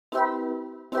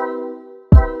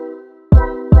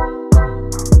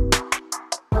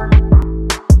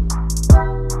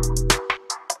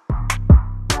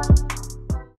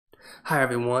Hi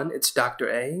everyone, it's Dr.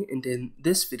 A, and in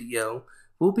this video,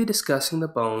 we'll be discussing the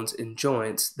bones and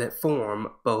joints that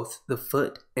form both the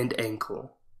foot and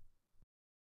ankle.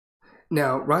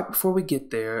 Now, right before we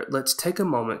get there, let's take a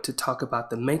moment to talk about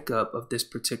the makeup of this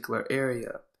particular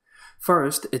area.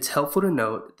 First, it's helpful to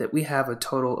note that we have a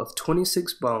total of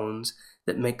 26 bones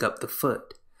that make up the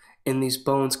foot, and these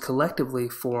bones collectively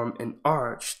form an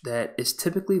arch that is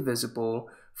typically visible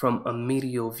from a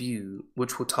medial view,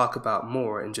 which we'll talk about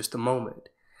more in just a moment.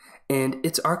 And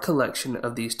it's our collection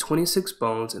of these 26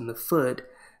 bones in the foot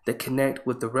that connect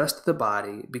with the rest of the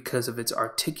body because of its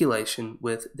articulation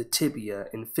with the tibia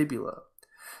and fibula.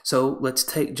 So let's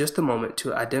take just a moment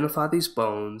to identify these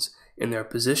bones and their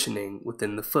positioning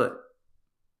within the foot.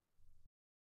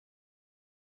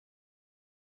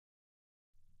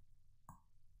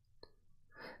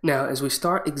 Now, as we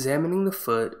start examining the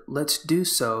foot, let's do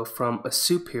so from a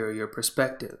superior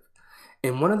perspective.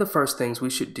 And one of the first things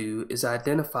we should do is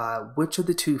identify which of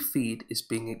the 2 feet is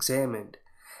being examined.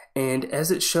 And as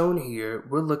it's shown here,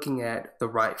 we're looking at the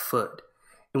right foot.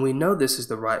 And we know this is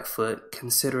the right foot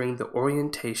considering the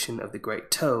orientation of the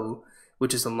great toe,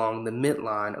 which is along the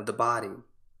midline of the body.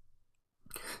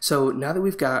 So now that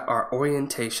we've got our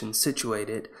orientation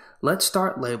situated, let's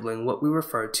start labeling what we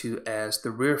refer to as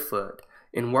the rear foot,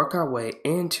 and work our way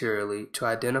anteriorly to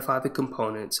identify the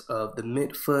components of the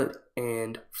midfoot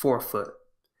and forefoot.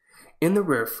 In the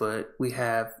rear foot, we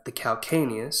have the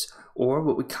calcaneus, or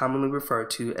what we commonly refer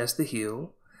to as the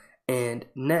heel, and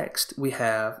next we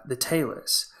have the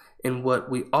talus, and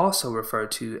what we also refer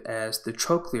to as the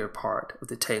trochlear part of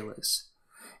the talus.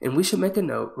 And we should make a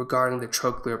note regarding the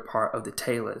trochlear part of the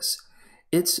talus.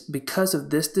 It's because of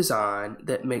this design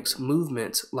that makes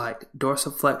movements like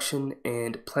dorsiflexion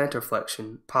and plantar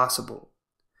flexion possible.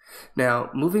 Now,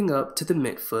 moving up to the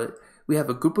midfoot, we have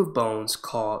a group of bones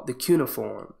called the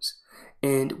cuneiforms.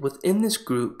 And within this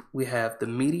group, we have the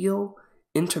medial,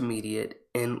 intermediate,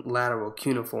 and lateral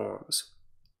cuneiforms.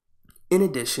 In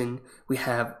addition, we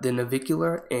have the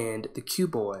navicular and the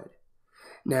cuboid.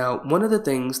 Now, one of the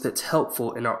things that's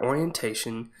helpful in our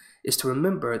orientation is to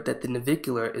remember that the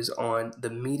navicular is on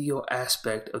the medial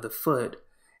aspect of the foot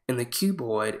and the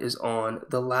cuboid is on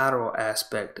the lateral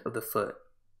aspect of the foot.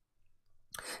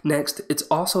 Next, it's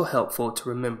also helpful to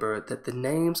remember that the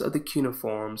names of the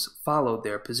cuneiforms follow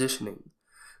their positioning.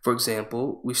 For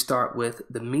example, we start with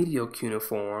the medial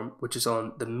cuneiform, which is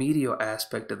on the medial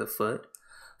aspect of the foot,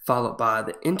 followed by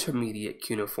the intermediate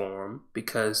cuneiform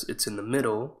because it's in the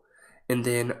middle, and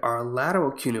then our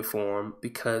lateral cuneiform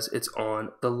because it's on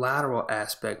the lateral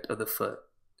aspect of the foot.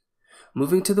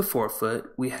 Moving to the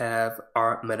forefoot, we have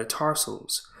our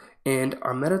metatarsals, and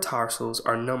our metatarsals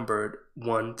are numbered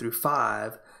 1 through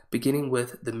 5, beginning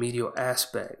with the medial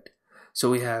aspect. So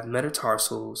we have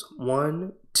metatarsals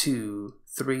 1, 2,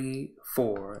 3,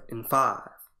 4, and 5.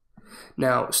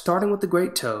 Now, starting with the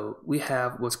great toe, we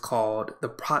have what's called the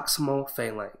proximal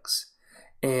phalanx.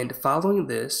 And following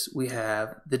this, we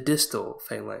have the distal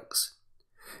phalanx.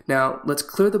 Now, let's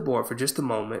clear the board for just a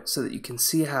moment so that you can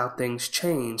see how things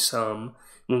change some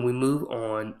when we move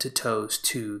on to toes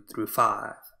 2 through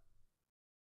 5.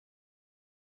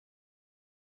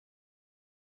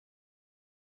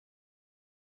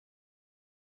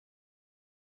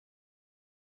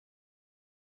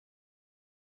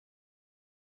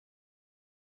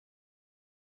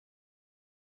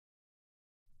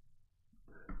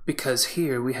 Because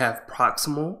here we have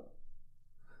proximal,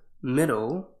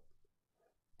 middle,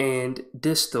 and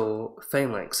distal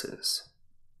phalanxes.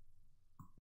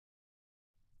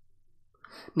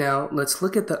 Now let's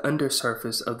look at the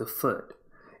undersurface of the foot.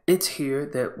 It's here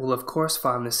that we'll of course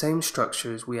find the same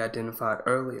structures we identified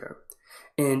earlier,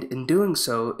 and in doing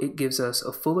so it gives us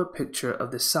a fuller picture of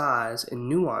the size and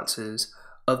nuances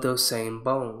of those same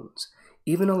bones,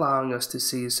 even allowing us to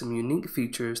see some unique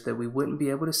features that we wouldn't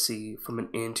be able to see from an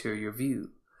anterior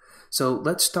view. So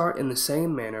let's start in the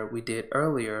same manner we did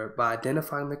earlier by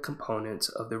identifying the components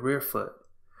of the rear foot.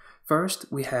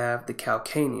 First, we have the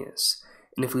calcaneus,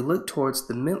 and if we look towards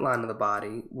the midline of the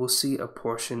body, we'll see a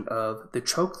portion of the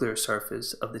trochlear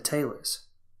surface of the talus.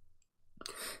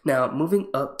 Now, moving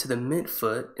up to the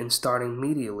midfoot and starting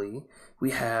medially,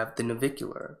 we have the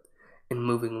navicular. And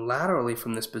moving laterally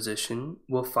from this position,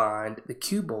 we'll find the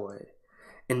cuboid.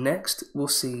 And next, we'll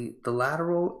see the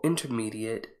lateral,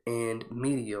 intermediate, and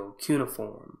medial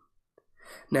cuneiform.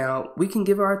 Now, we can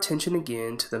give our attention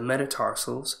again to the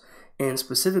metatarsals, and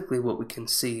specifically what we can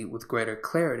see with greater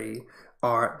clarity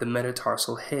are the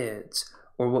metatarsal heads,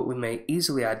 or what we may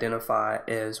easily identify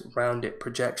as rounded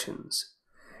projections.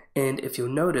 And if you'll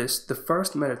notice, the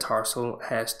first metatarsal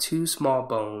has 2 small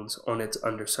bones on its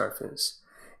undersurface.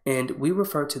 and we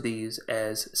refer to these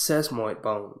as sesamoid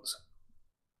bones.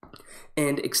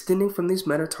 And extending from these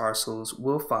metatarsals,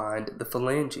 we'll find the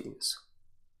phalanges.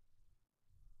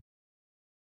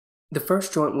 The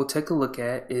first joint we'll take a look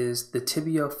at is the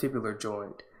tibiofibular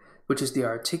joint, which is the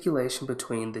articulation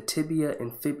between the tibia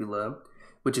and fibula,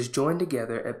 which is joined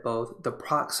together at both the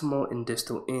proximal and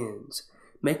distal ends,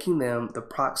 making them the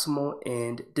proximal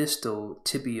and distal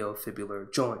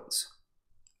tibiofibular joints.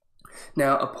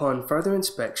 Now, upon further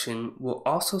inspection, we'll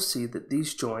also see that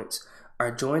these joints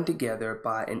are joined together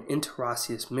by an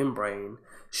interosseous membrane,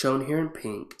 shown here in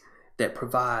pink, that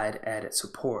provide added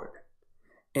support.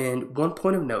 And one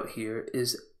point of note here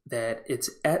is that it's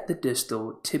at the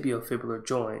distal tibiofibular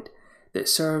joint that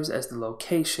serves as the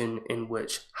location in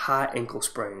which high ankle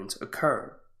sprains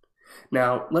occur.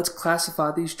 Now, let's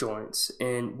classify these joints,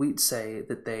 and we'd say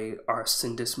that they are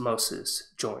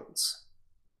syndesmosis joints.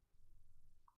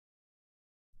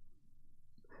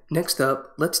 Next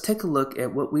up, let's take a look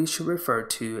at what we should refer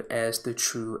to as the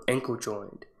true ankle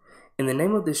joint. And the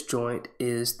name of this joint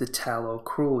is the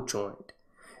talocrural joint.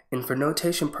 And for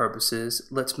notation purposes,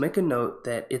 let's make a note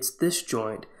that it's this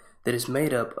joint that is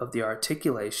made up of the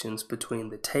articulations between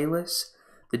the talus,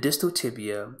 the distal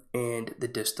tibia, and the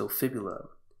distal fibula.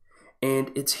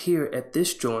 And it's here at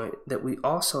this joint that we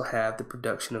also have the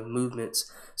production of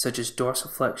movements such as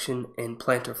dorsiflexion and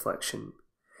plantar flexion.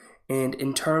 And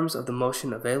in terms of the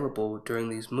motion available during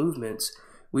these movements,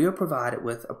 we are provided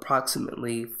with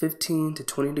approximately 15 to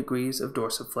 20 degrees of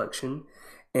dorsiflexion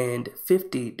and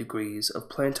 50 degrees of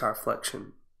plantar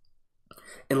flexion.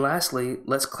 And lastly,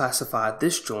 let's classify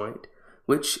this joint,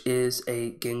 which is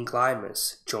a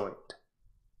ganglimus joint.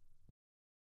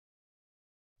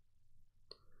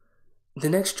 The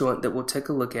next joint that we'll take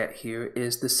a look at here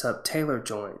is the subtalar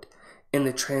joint and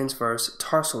the transverse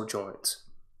tarsal joints.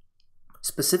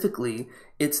 Specifically,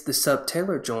 it's the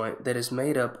subtalar joint that is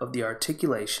made up of the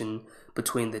articulation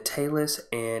between the talus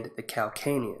and the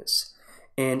calcaneus.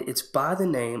 And it's by the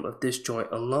name of this joint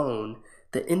alone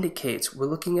that indicates we're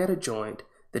looking at a joint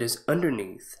that is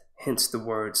underneath, hence the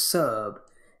word sub,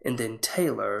 and then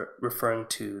talar, referring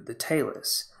to the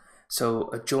talus. So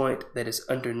a joint that is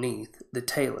underneath the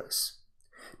talus.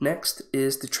 Next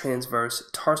is the transverse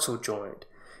tarsal joint,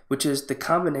 which is the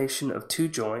combination of two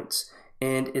joints,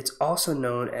 and it's also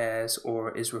known as,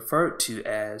 or is referred to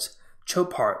as,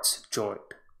 Chopart's joint.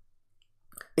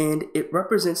 And it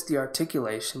represents the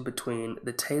articulation between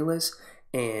the talus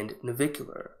and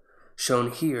navicular, shown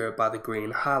here by the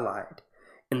green highlight,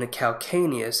 and the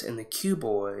calcaneus and the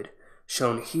cuboid,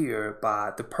 shown here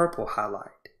by the purple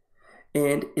highlight.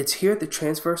 And it's here at the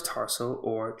transverse tarsal,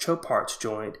 or Chopart's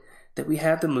joint, that we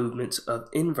have the movements of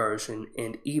inversion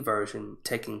and eversion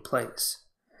taking place.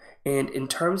 And in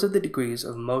terms of the degrees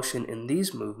of motion in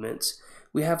these movements,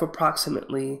 we have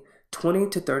approximately 20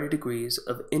 to 30 degrees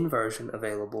of inversion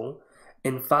available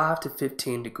and 5 to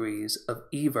 15 degrees of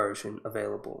eversion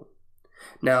available.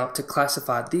 Now, to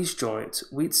classify these joints,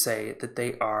 we'd say that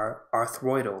they are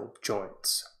arthroidal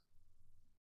joints.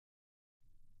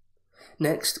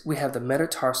 Next, we have the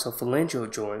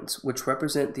Metatarsophalangeal Joints, which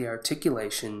represent the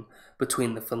articulation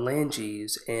between the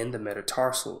phalanges and the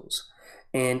metatarsals,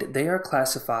 and they are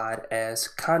classified as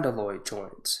condyloid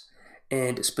joints.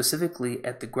 And specifically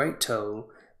at the great toe,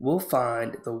 we'll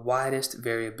find the widest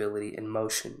variability in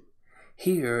motion.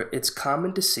 Here, it's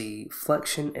common to see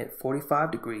flexion at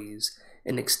 45 degrees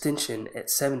and extension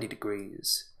at 70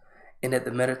 degrees. And at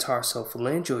the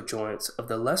metatarsophalangeal joints of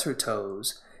the lesser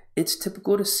toes, it's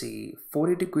typical to see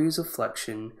 40 degrees of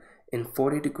flexion and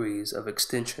 40 degrees of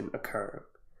extension occur.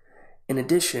 In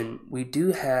addition, we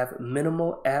do have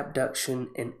minimal abduction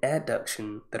and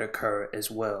adduction that occur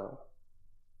as well.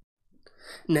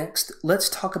 Next, let's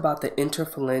talk about the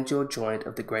interphalangeal joint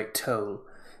of the great toe,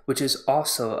 which is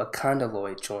also a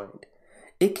condyloid joint.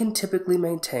 It can typically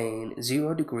maintain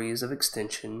 0 degrees of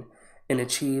extension and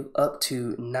achieve up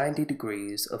to 90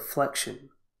 degrees of flexion.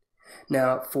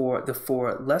 Now, for the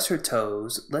 4 lesser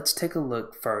toes, let's take a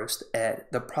look first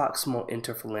at the proximal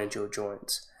interphalangeal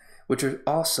joints, which are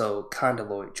also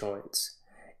condyloid joints.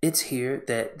 It's here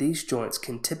that these joints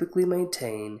can typically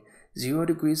maintain 0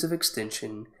 degrees of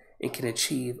extension and can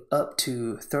achieve up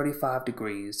to 35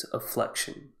 degrees of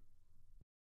flexion.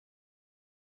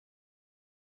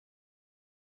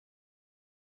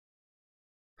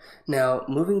 Now,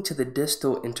 moving to the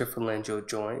distal interphalangeal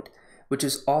joint, which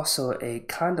is also a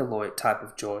condyloid type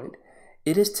of joint,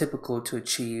 it is typical to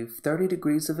achieve 30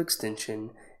 degrees of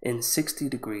extension and 60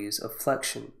 degrees of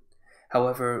flexion.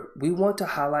 However, we want to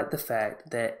highlight the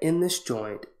fact that in this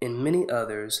joint and many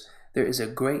others, there is a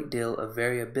great deal of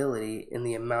variability in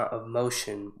the amount of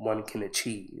motion one can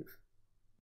achieve.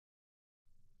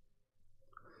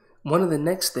 One of the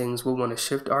next things we'll want to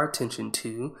shift our attention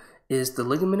to is the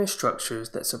ligamentous structures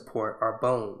that support our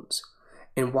bones.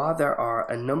 And while there are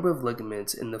a number of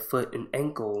ligaments in the foot and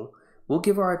ankle, we'll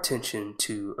give our attention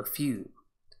to a few.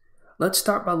 Let's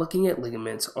start by looking at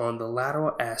ligaments on the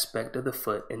lateral aspect of the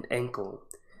foot and ankle.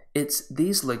 It's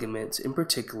these ligaments in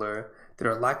particular that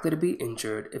are likely to be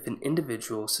injured if an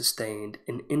individual sustained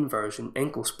an inversion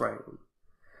ankle sprain.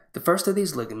 The first of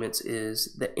these ligaments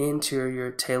is the anterior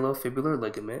talofibular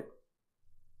ligament,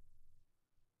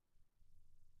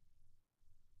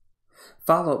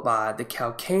 followed by the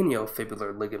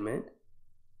calcaneofibular ligament,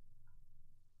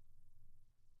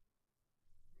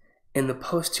 and the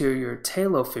posterior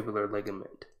talofibular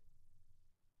ligament.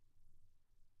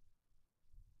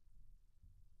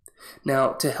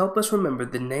 Now, to help us remember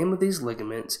the name of these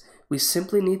ligaments, we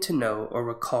simply need to know or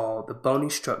recall the bony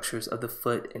structures of the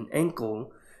foot and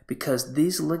ankle, because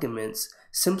these ligaments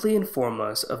simply inform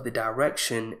us of the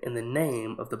direction and the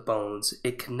name of the bones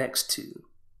it connects to.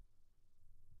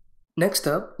 Next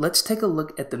up, let's take a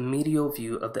look at the medial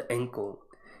view of the ankle.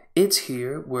 It's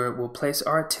here where we'll place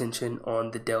our attention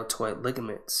on the deltoid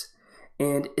ligaments,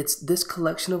 and it's this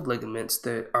collection of ligaments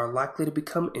that are likely to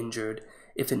become injured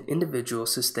if an individual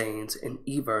sustains an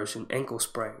eversion ankle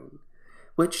sprain,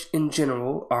 which in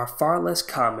general are far less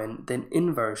common than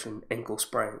inversion ankle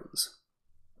sprains.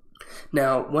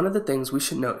 Now, one of the things we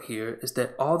should note here is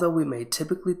that although we may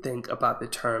typically think about the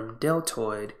term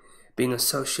deltoid being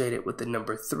associated with the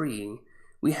number 3,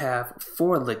 we have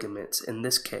 4 ligaments in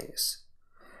this case.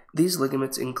 These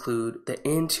ligaments include the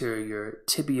anterior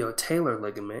tibiotalar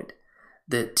ligament,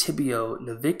 the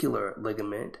tibionavicular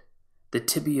ligament, the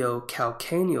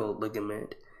tibiocalcaneal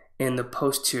ligament, and the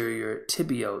posterior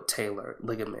tibiotalar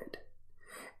ligament.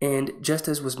 And just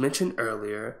as was mentioned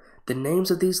earlier, the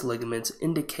names of these ligaments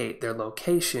indicate their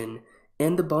location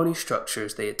and the bony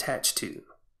structures they attach to.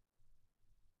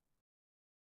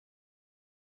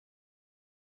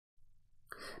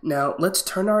 Now, let's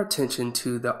turn our attention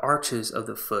to the arches of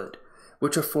the foot,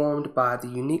 which are formed by the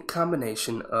unique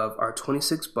combination of our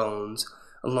 26 bones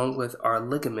along with our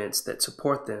ligaments that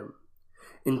support them.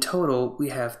 In total, we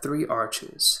have 3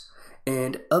 arches,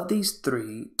 and of these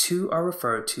 3, 2 are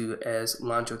referred to as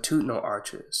longitudinal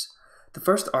arches. The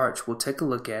first arch we'll take a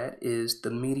look at is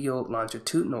the medial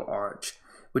longitudinal arch,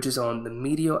 which is on the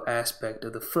medial aspect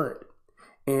of the foot,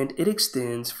 and it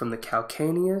extends from the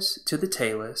calcaneus to the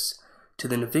talus to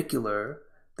the navicular,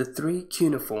 the 3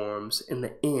 cuneiforms, and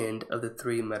the end of the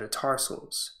 3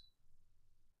 metatarsals.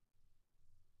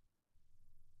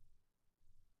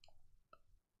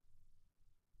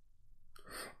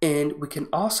 And we can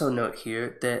also note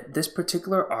here that this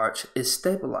particular arch is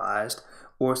stabilized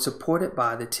or supported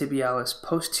by the tibialis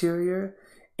posterior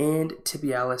and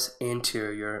tibialis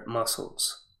anterior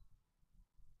muscles.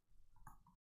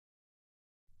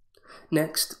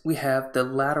 Next, we have the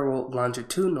lateral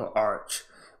longitudinal arch,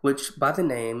 which by the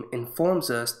name informs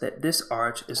us that this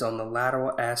arch is on the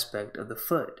lateral aspect of the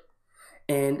foot.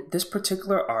 And this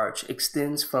particular arch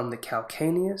extends from the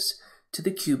calcaneus to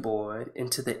the cuboid and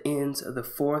to the ends of the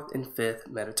 4th and 5th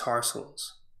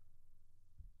metatarsals.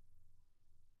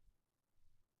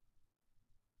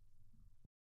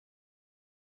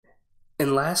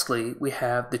 And lastly, we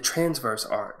have the transverse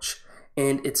arch,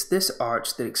 and it's this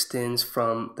arch that extends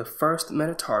from the 1st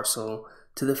metatarsal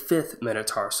to the 5th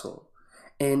metatarsal.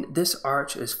 And this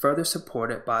arch is further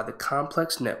supported by the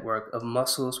complex network of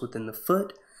muscles within the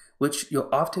foot, which you'll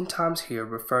oftentimes hear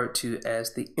referred to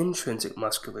as the intrinsic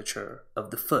musculature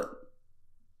of the foot.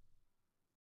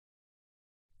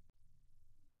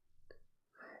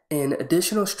 An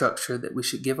additional structure that we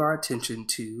should give our attention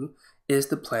to is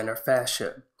the plantar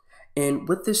fascia. And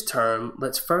with this term,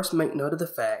 let's first make note of the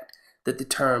fact that the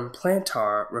term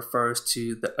plantar refers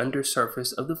to the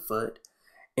undersurface of the foot,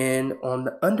 and on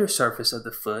the undersurface of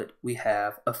the foot we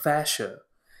have a fascia.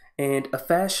 And a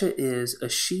fascia is a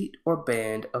sheet or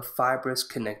band of fibrous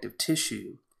connective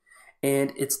tissue.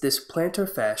 And it's this plantar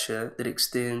fascia that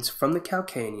extends from the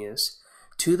calcaneus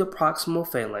to the proximal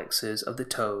phalanxes of the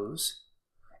toes,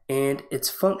 and its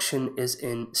function is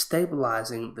in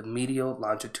stabilizing the medial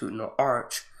longitudinal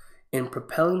arch and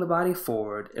propelling the body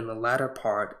forward in the latter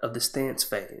part of the stance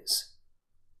phase.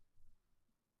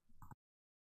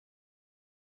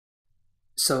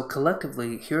 So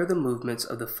collectively, here are the movements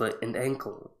of the foot and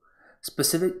ankle.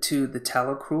 Specific to the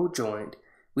talocrural joint,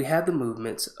 we have the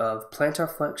movements of plantar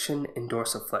flexion and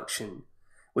dorsiflexion,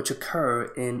 which occur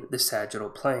in the sagittal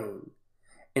plane.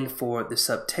 And for the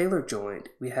subtalar joint,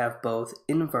 we have both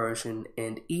inversion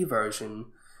and eversion,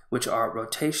 which are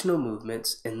rotational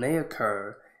movements, and they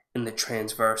occur in the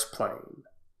transverse plane.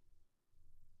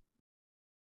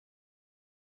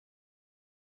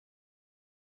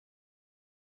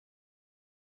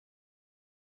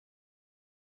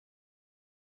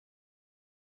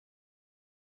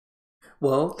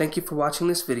 Well, thank you for watching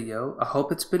this video. I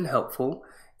hope it's been helpful.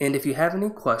 And if you have any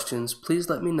questions, please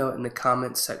let me know in the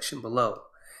comments section below.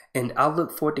 And I'll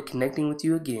look forward to connecting with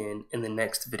you again in the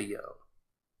next video.